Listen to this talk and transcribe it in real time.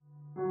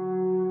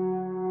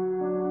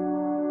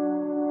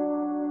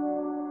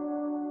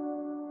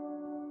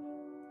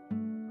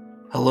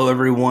Hello,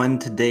 everyone.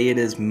 Today it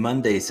is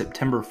Monday,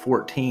 September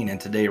 14, and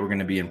today we're going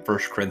to be in 1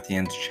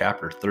 Corinthians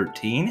chapter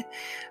 13.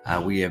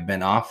 We have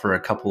been off for a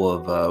couple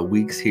of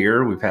weeks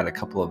here. We've had a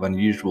couple of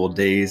unusual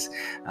days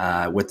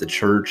with the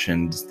church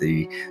and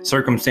the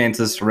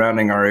circumstances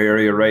surrounding our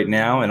area right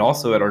now. And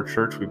also at our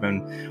church, we've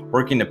been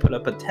working to put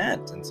up a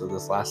tent. And so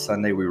this last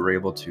Sunday, we were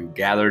able to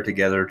gather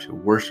together to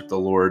worship the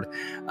Lord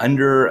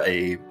under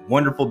a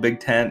wonderful big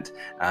tent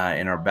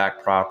in our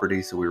back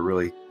property. So we were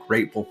really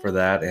grateful for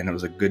that, and it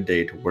was a good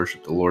day to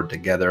worship the Lord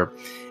together.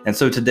 And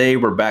so today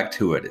we're back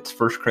to it. It's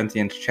 1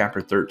 Corinthians chapter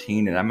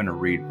 13, and I'm going to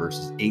read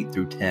verses 8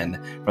 through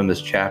 10 from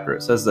this chapter.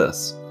 It says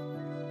this: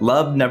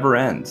 Love never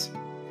ends.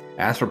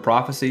 As for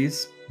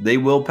prophecies, they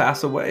will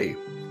pass away.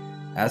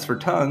 As for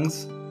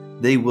tongues,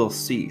 they will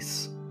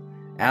cease.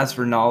 As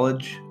for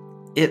knowledge,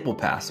 it will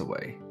pass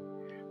away.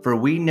 For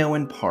we know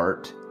in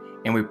part,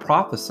 and we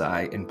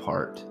prophesy in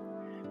part.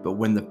 But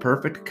when the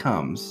perfect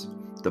comes,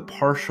 the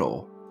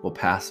partial will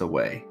pass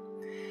away.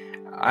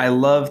 I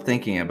love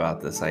thinking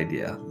about this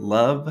idea.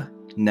 Love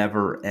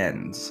never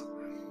ends.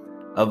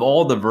 Of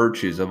all the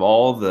virtues, of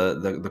all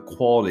the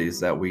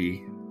qualities that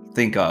we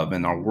think of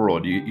in our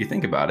world, you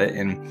think about it,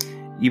 and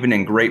even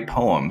in great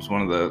poems,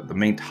 one of the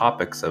main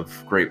topics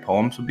of great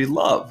poems would be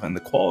love and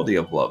the quality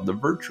of love, the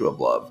virtue of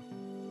love.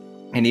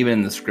 And even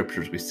in the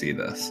scriptures, we see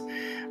this,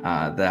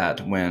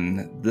 that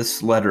when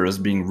this letter is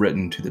being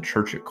written to the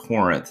church at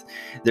Corinth,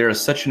 there is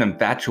such an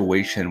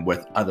infatuation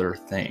with other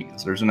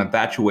things. There's an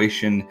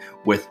infatuation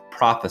with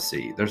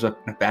prophecy. There's an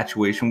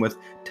infatuation with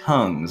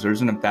tongues.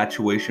 There's an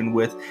infatuation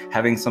with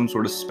having some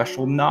sort of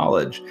special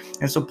knowledge.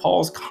 And so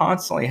Paul's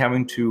constantly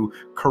having to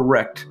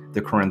correct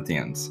the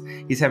Corinthians.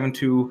 He's having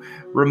to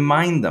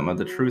remind them of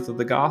the truth of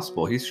the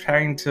gospel. He's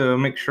trying to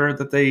make sure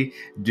that they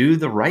do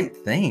the right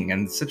thing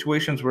in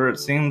situations where it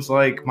seems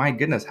like, my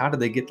goodness, how did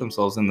they get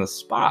themselves in this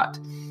spot?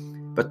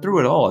 But through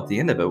it all, at the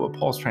end of it, what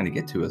Paul's trying to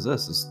get to is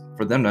this, is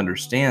for them to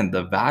understand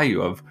the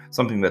value of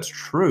something that's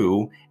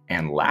true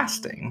and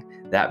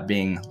lasting, that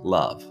being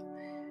love.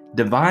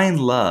 Divine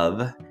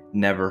love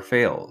never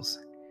fails,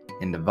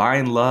 and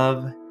divine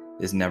love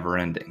is never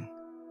ending.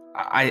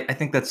 I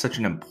think that's such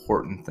an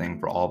important thing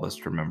for all of us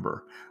to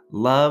remember.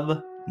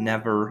 Love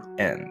never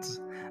ends.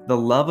 The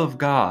love of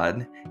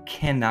God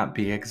cannot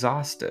be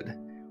exhausted.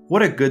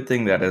 What a good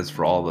thing that is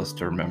for all of us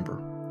to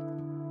remember.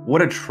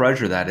 What a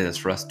treasure that is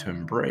for us to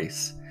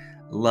embrace.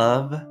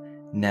 Love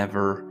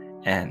never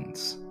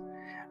ends.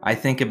 I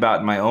think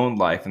about my own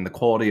life and the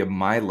quality of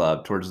my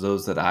love towards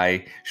those that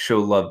I show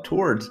love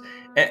towards.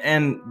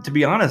 And to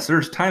be honest,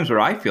 there's times where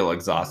I feel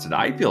exhausted.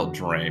 I feel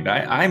drained.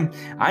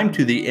 I'm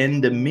to the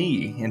end of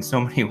me in so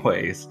many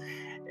ways.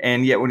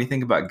 And yet when you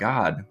think about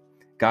God,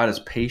 God is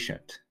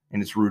patient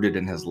and it's rooted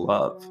in his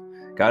love.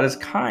 God is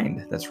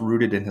kind, that's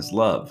rooted in his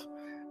love.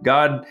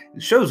 God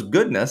shows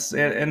goodness,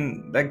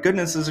 and that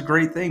goodness is a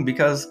great thing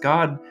because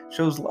God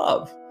shows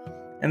love.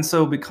 And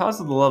so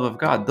because of the love of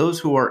God, those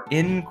who are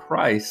in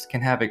Christ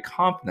can have a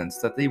confidence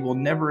that they will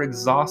never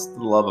exhaust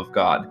the love of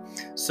God.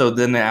 So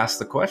then they ask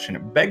the question,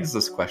 it begs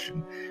this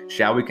question,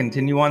 shall we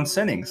continue on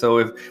sinning? So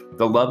if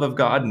the love of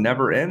God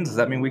never ends, does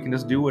that mean we can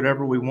just do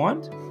whatever we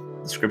want?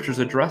 The scriptures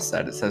address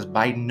that. It says,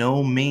 by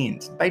no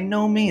means. By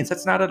no means.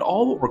 That's not at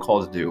all what we're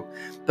called to do.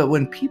 But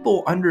when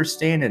people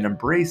understand and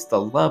embrace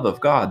the love of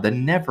God, the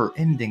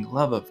never-ending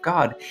love of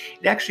God,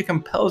 it actually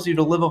compels you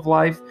to live a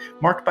life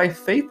marked by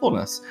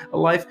faithfulness, a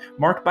life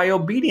marked by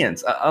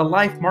obedience, a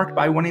life marked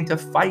by wanting to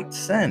fight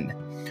sin.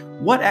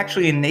 What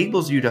actually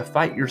enables you to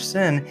fight your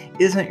sin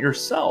isn't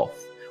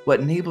yourself. What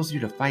enables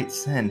you to fight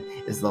sin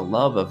is the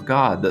love of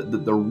God,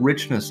 the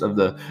richness of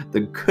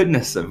the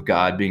goodness of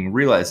God being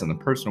realized in the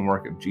personal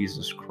work of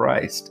Jesus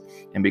Christ.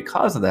 And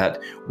because of that,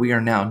 we are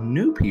now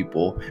new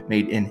people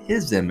made in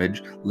his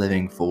image,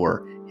 living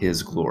for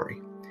his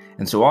glory.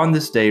 And so on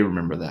this day,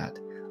 remember that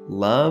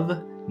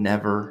love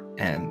never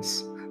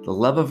ends. The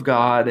love of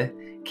God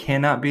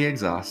cannot be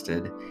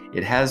exhausted.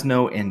 It has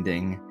no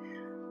ending.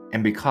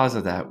 And because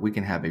of that, we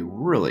can have a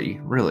really,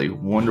 really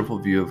wonderful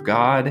view of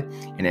God,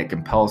 and it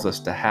compels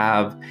us to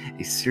have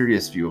a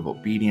serious view of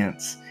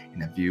obedience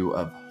and a view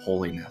of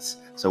holiness.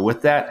 So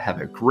with that, have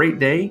a great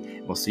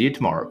day. We'll see you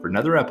tomorrow for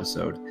another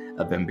episode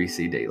of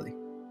MBC Daily.